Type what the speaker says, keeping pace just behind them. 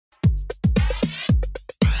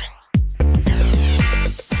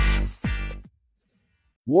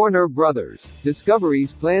Warner Brothers.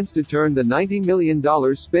 Discovery's plans to turn the $90 million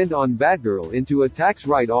spent on Batgirl into a tax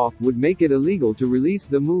write-off would make it illegal to release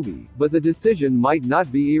the movie, but the decision might not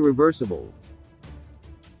be irreversible.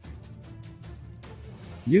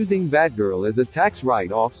 Using Batgirl as a tax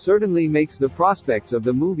write-off certainly makes the prospects of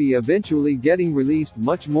the movie eventually getting released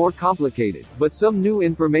much more complicated, but some new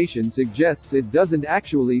information suggests it doesn't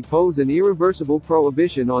actually pose an irreversible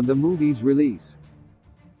prohibition on the movie's release.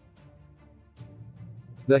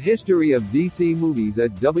 The history of DC movies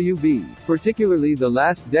at WB, particularly the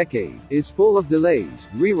last decade, is full of delays,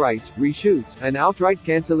 rewrites, reshoots, and outright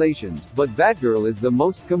cancellations, but Batgirl is the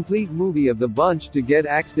most complete movie of the bunch to get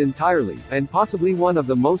axed entirely, and possibly one of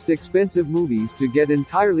the most expensive movies to get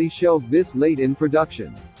entirely shelved this late in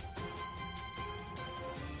production.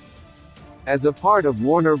 As a part of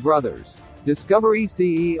Warner Brothers. Discovery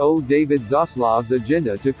CEO David Zaslav's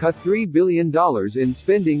agenda to cut $3 billion in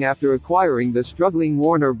spending after acquiring the struggling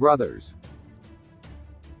Warner Brothers.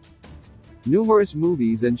 Numerous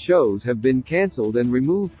movies and shows have been cancelled and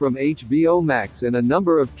removed from HBO Max, and a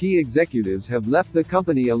number of key executives have left the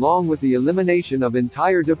company along with the elimination of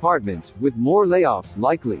entire departments, with more layoffs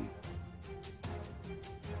likely.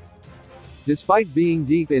 Despite being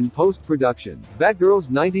deep in post-production, Batgirl's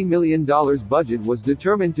 $90 million budget was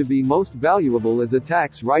determined to be most valuable as a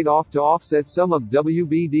tax write-off to offset some of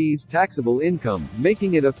WBD's taxable income,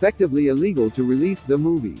 making it effectively illegal to release the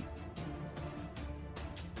movie.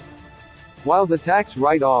 While the tax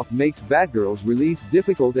write-off makes Batgirl's release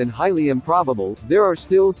difficult and highly improbable, there are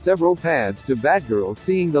still several paths to Batgirl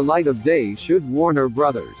seeing the light of day should Warner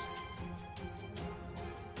Brothers.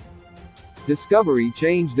 Discovery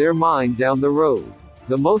change their mind down the road.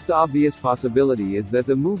 The most obvious possibility is that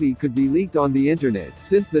the movie could be leaked on the internet,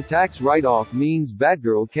 since the tax write-off means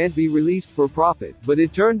Batgirl can't be released for profit, but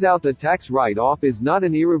it turns out the tax write-off is not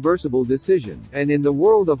an irreversible decision, and in the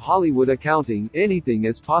world of Hollywood accounting, anything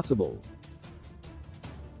is possible.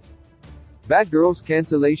 Batgirl's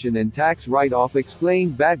cancellation and tax write-off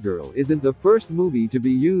explained Batgirl isn't the first movie to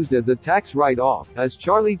be used as a tax write-off, as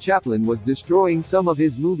Charlie Chaplin was destroying some of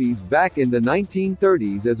his movies back in the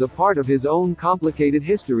 1930s as a part of his own complicated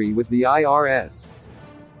history with the IRS.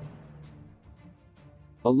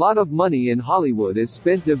 A lot of money in Hollywood is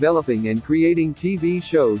spent developing and creating TV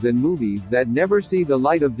shows and movies that never see the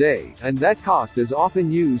light of day, and that cost is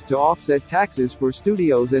often used to offset taxes for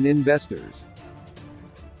studios and investors.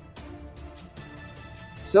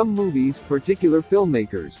 Some movies, particular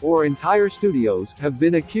filmmakers, or entire studios, have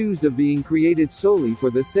been accused of being created solely for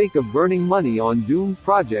the sake of burning money on doomed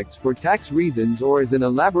projects for tax reasons or as an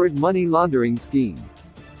elaborate money laundering scheme.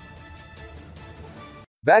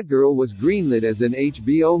 Batgirl was greenlit as an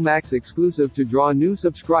HBO Max exclusive to draw new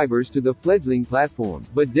subscribers to the fledgling platform,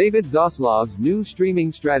 but David Zaslav's new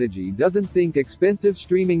streaming strategy doesn't think expensive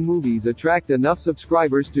streaming movies attract enough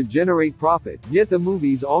subscribers to generate profit, yet the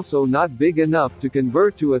movie's also not big enough to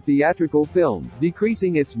convert to a theatrical film,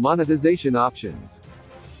 decreasing its monetization options.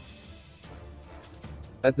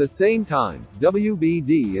 At the same time,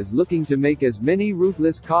 WBD is looking to make as many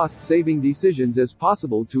ruthless cost-saving decisions as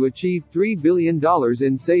possible to achieve $3 billion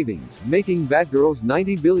in savings, making Batgirl's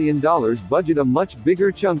 $90 billion budget a much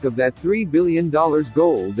bigger chunk of that $3 billion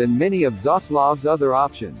goal than many of Zaslav's other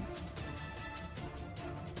options.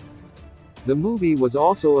 The movie was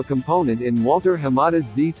also a component in Walter Hamada's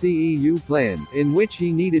DCEU plan, in which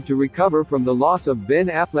he needed to recover from the loss of Ben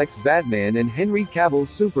Affleck's Batman and Henry Cavill's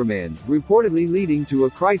Superman, reportedly leading to a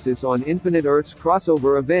Crisis on Infinite Earths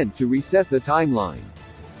crossover event to reset the timeline.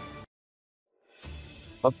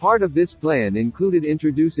 A part of this plan included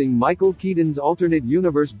introducing Michael Keaton's alternate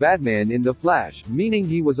universe Batman in The Flash, meaning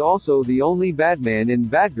he was also the only Batman in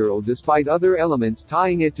Batgirl despite other elements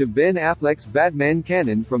tying it to Ben Affleck's Batman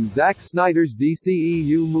canon from Zack Snyder's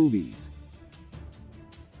DCEU movies.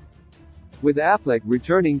 With Affleck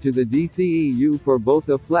returning to the DCEU for both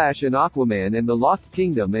The Flash and Aquaman and The Lost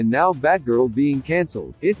Kingdom and now Batgirl being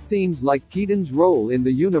cancelled, it seems like Keaton's role in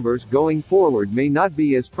the universe going forward may not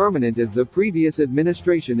be as permanent as the previous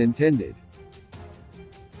administration intended.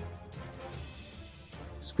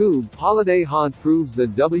 Scoob! Holiday Haunt proves the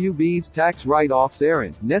WB's tax write-offs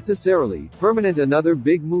aren't necessarily permanent. Another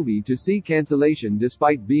big movie to see cancellation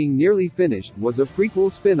despite being nearly finished was a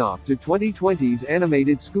prequel spin-off to 2020's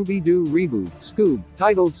animated Scooby-Doo reboot, Scoob!,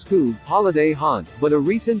 titled Scoob! Holiday Haunt, but a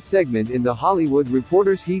recent segment in the Hollywood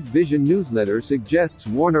Reporter's Heat Vision newsletter suggests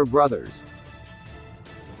Warner Brothers.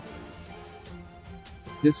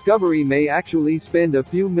 Discovery may actually spend a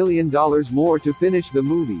few $1 million more to finish the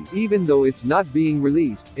movie, even though it's not being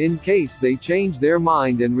released, in case they change their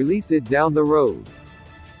mind and release it down the road.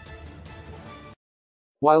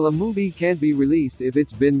 While a movie can't be released if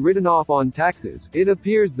it's been written off on taxes, it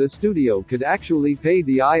appears the studio could actually pay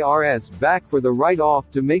the IRS back for the write-off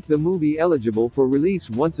to make the movie eligible for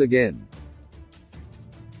release once again.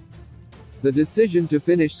 The decision to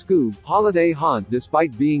finish Scoob: Holiday Haunt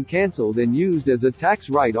despite being cancelled and used as a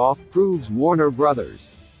tax write-off proves Warner Bros.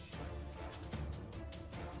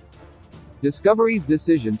 Discovery's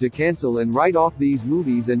decision to cancel and write off these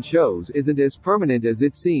movies and shows isn't as permanent as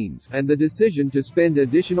it seems, and the decision to spend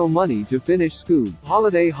additional money to finish Scoob: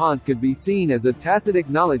 Holiday Haunt could be seen as a tacit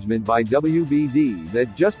acknowledgement by WBD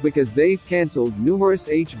that just because they've cancelled numerous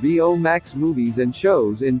HBO Max movies and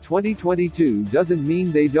shows in 2022 doesn't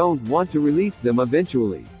mean they don't want to release them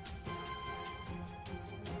eventually.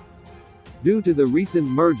 Due to the recent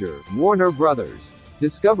merger, Warner Bros.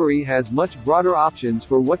 Discovery has much broader options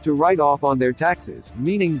for what to write off on their taxes,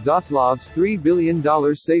 meaning Zaslav's $3 billion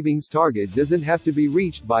savings target doesn't have to be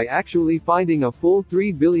reached by actually finding a full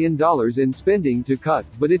 $3 billion in spending to cut,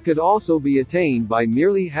 but it could also be attained by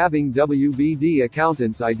merely having WBD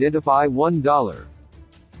accountants identify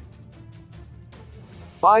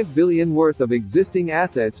 $1.5 billion worth of existing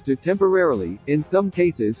assets to temporarily, in some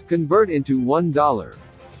cases, convert into $1.5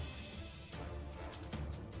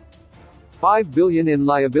 billion in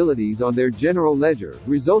liabilities on their general ledger,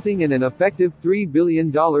 resulting in an effective $3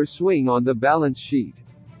 billion swing on the balance sheet.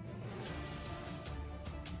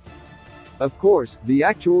 Of course, the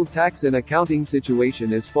actual tax and accounting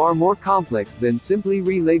situation is far more complex than simply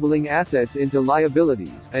relabeling assets into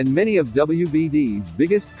liabilities, and many of WBD's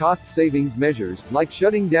biggest cost savings measures, like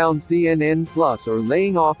shutting down CNN Plus or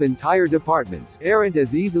laying off entire departments, aren't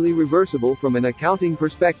as easily reversible from an accounting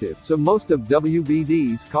perspective, so most of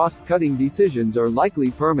WBD's cost-cutting decisions are likely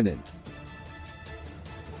permanent.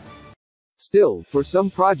 Still, for some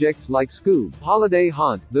projects like Scoob: Holiday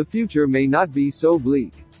Haunt, the future may not be so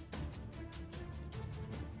bleak.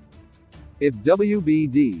 If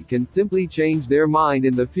WBD can simply change their mind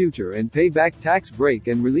in the future and pay back tax break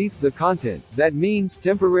and release the content, that means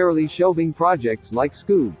temporarily shelving projects like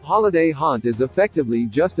Scoob: Holiday Haunt is effectively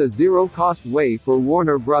just a zero-cost way for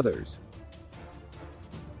Warner Bros.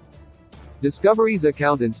 Discovery's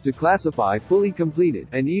accountants to classify fully completed,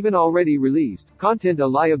 and even already released, content a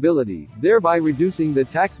liability, thereby reducing the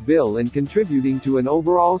tax bill and contributing to an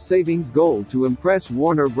overall savings goal to impress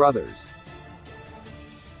Warner Bros.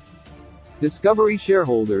 Discovery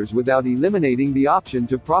shareholders without eliminating the option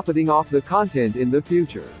to profiting off the content in the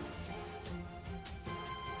future.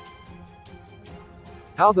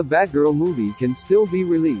 How the Batgirl movie can still be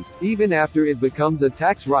released, even after it becomes a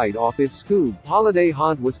tax write-off if Scoob: Holiday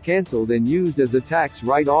Haunt was cancelled and used as a tax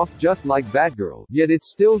write-off just like Batgirl, yet it's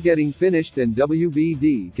still getting finished and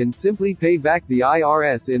WBD can simply pay back the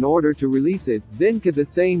IRS in order to release it, then could the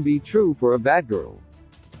same be true for a Batgirl?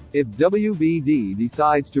 If WBD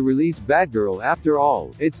decides to release Batgirl after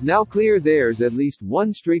all, it's now clear there's at least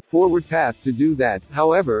one straightforward path to do that.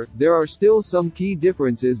 However, there are still some key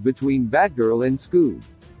differences between Batgirl and Scoob: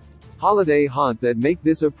 Holiday Haunt that make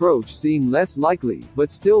this approach seem less likely,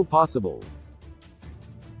 but still possible.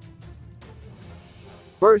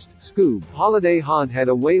 First, Scoob: Holiday Haunt had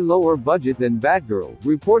a way lower budget than Batgirl,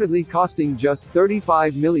 reportedly costing just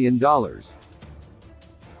 $35 million.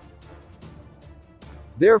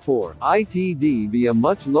 Therefore, it'd be a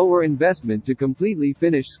much lower investment to completely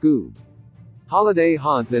finish Scoob: Holiday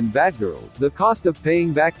Haunt than Batgirl. The cost of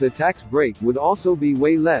paying back the tax break would also be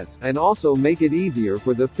way less, and also make it easier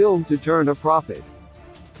for the film to turn a profit.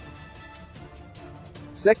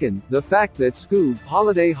 Second, the fact that Scoob: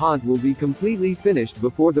 Holiday Haunt will be completely finished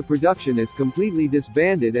before the production is completely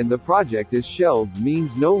disbanded and the project is shelved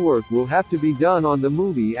means no work will have to be done on the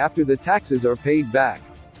movie after the taxes are paid back.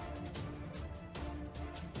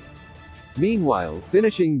 Meanwhile,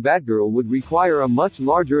 finishing Batgirl would require a much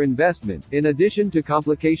larger investment, in addition to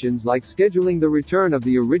complications like scheduling the return of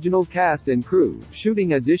the original cast and crew,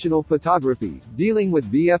 shooting additional photography, dealing with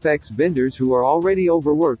VFX vendors who are already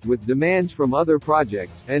overworked with demands from other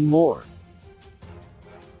projects, and more.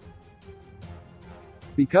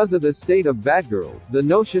 Because of the state of Batgirl, the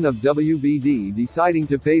notion of WBD deciding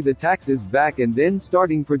to pay the taxes back and then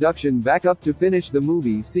starting production back up to finish the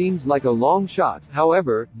movie seems like a long shot.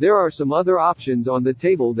 However, there are some other options on the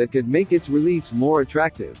table that could make its release more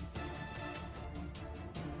attractive.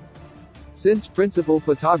 Since principal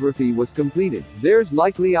photography was completed, there's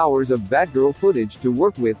likely hours of Batgirl footage to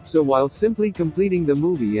work with, so while simply completing the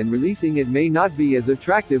movie and releasing it may not be as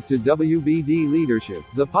attractive to WBD leadership,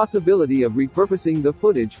 the possibility of repurposing the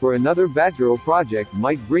footage for another Batgirl project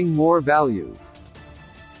might bring more value.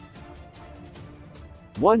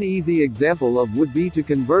 One easy example of would be to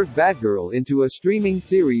convert Batgirl into a streaming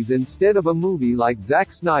series instead of a movie like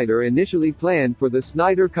Zack Snyder initially planned for the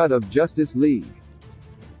Snyder Cut of Justice League.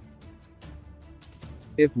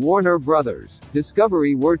 If Warner Bros.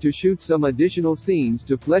 Discovery were to shoot some additional scenes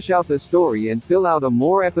to flesh out the story and fill out a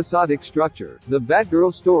more episodic structure, the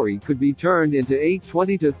Batgirl story could be turned into 8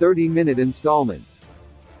 20 to 30-minute installments.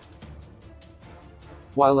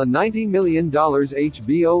 While a $90 million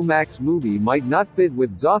HBO Max movie might not fit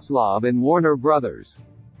with Zaslav and Warner Bros.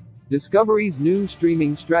 Discovery's new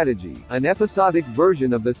streaming strategy, an episodic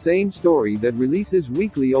version of the same story that releases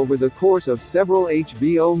weekly over the course of several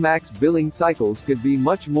HBO Max billing cycles could be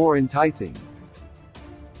much more enticing.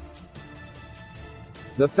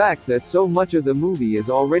 The fact that so much of the movie is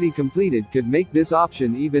already completed could make this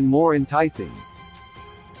option even more enticing.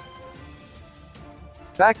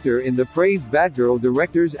 Factor in the praise Batgirl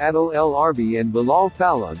directors Adil El Arbi and Bilal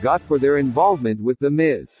Fallah got for their involvement with The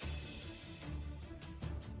Miz.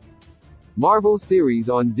 Marvel series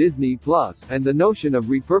on Disney Plus, and the notion of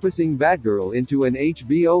repurposing Batgirl into an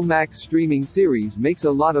HBO Max streaming series makes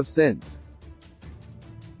a lot of sense.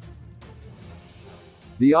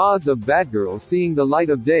 The odds of Batgirl seeing the light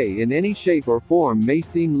of day in any shape or form may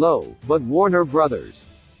seem low, but Warner Bros.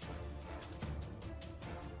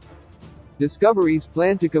 Discovery's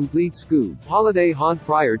plan to complete Scoob Holiday Haunt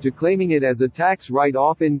prior to claiming it as a tax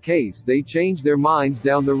write-off in case they change their minds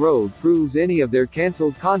down the road proves any of their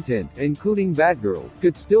cancelled content, including Batgirl,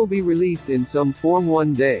 could still be released in some form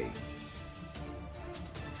one day.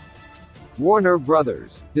 Warner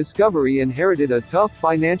Bros. Discovery inherited a tough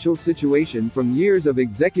financial situation from years of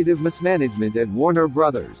executive mismanagement at Warner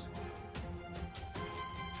Bros.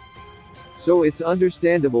 So it's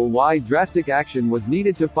understandable why drastic action was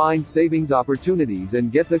needed to find savings opportunities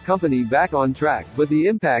and get the company back on track, but the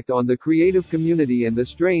impact on the creative community and the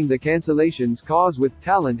strain the cancellations cause with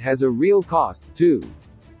talent has a real cost, too.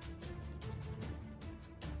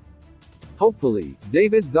 Hopefully,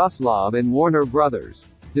 David Zaslav and Warner Bros.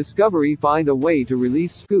 Discovery find a way to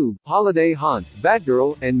release Scoob, Holiday Haunt,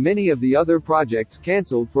 Batgirl, and many of the other projects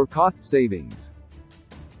cancelled for cost savings.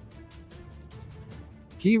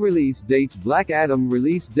 Key release dates: Black Adam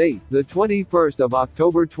release date, the 21st of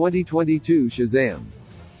October 2022. Shazam!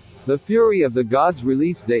 The Fury of the Gods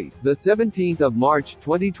release date, the 17th of March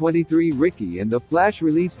 2023. Ricky and the Flash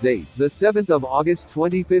release date, the 7th of August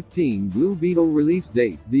 2015. Blue Beetle release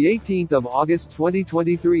date, the 18th of August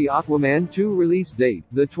 2023. Aquaman 2 release date,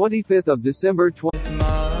 the 25th of December 2023.